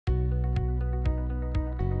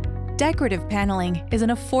Decorative paneling is an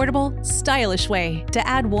affordable, stylish way to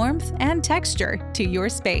add warmth and texture to your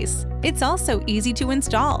space. It's also easy to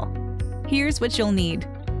install. Here's what you'll need.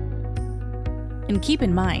 And keep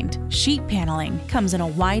in mind, sheet paneling comes in a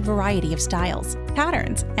wide variety of styles,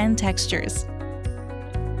 patterns, and textures.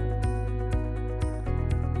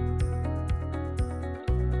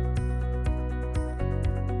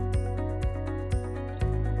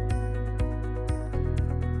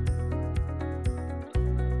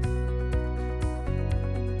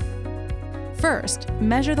 First,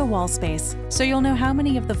 measure the wall space so you'll know how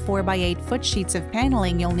many of the 4x8 foot sheets of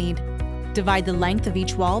paneling you'll need. Divide the length of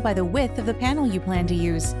each wall by the width of the panel you plan to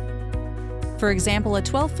use. For example, a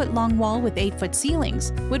 12-foot long wall with 8-foot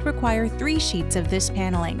ceilings would require 3 sheets of this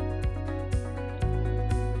paneling.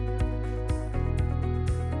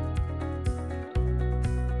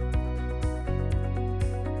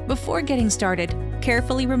 Before getting started,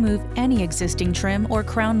 carefully remove any existing trim or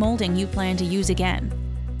crown molding you plan to use again.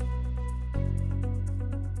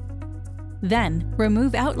 Then,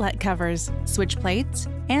 remove outlet covers, switch plates,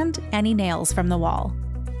 and any nails from the wall.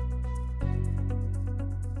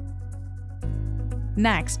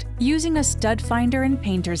 Next, using a stud finder and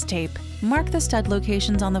painter's tape, mark the stud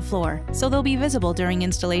locations on the floor so they'll be visible during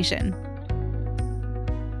installation.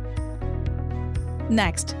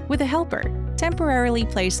 Next, with a helper, temporarily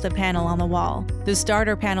place the panel on the wall. The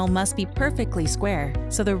starter panel must be perfectly square,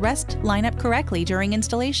 so the rest line up correctly during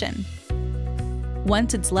installation.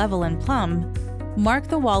 Once it's level and plumb, mark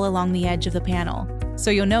the wall along the edge of the panel,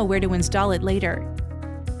 so you'll know where to install it later.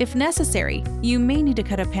 If necessary, you may need to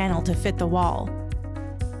cut a panel to fit the wall,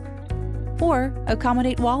 or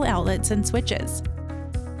accommodate wall outlets and switches.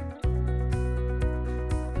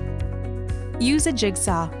 Use a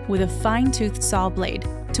jigsaw with a fine-toothed saw blade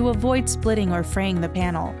to avoid splitting or fraying the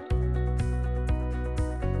panel.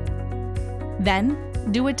 Then,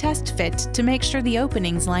 do a test fit to make sure the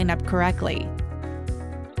openings line up correctly.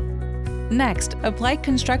 Next, apply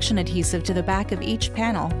construction adhesive to the back of each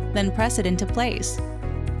panel, then press it into place.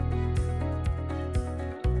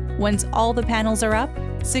 Once all the panels are up,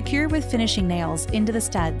 secure with finishing nails into the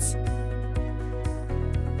studs.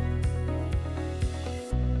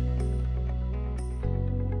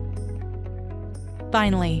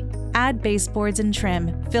 Finally, add baseboards and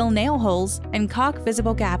trim, fill nail holes, and caulk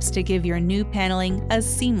visible gaps to give your new paneling a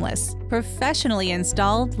seamless, professionally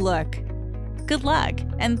installed look. Good luck,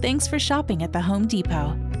 and thanks for shopping at the Home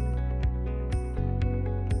Depot.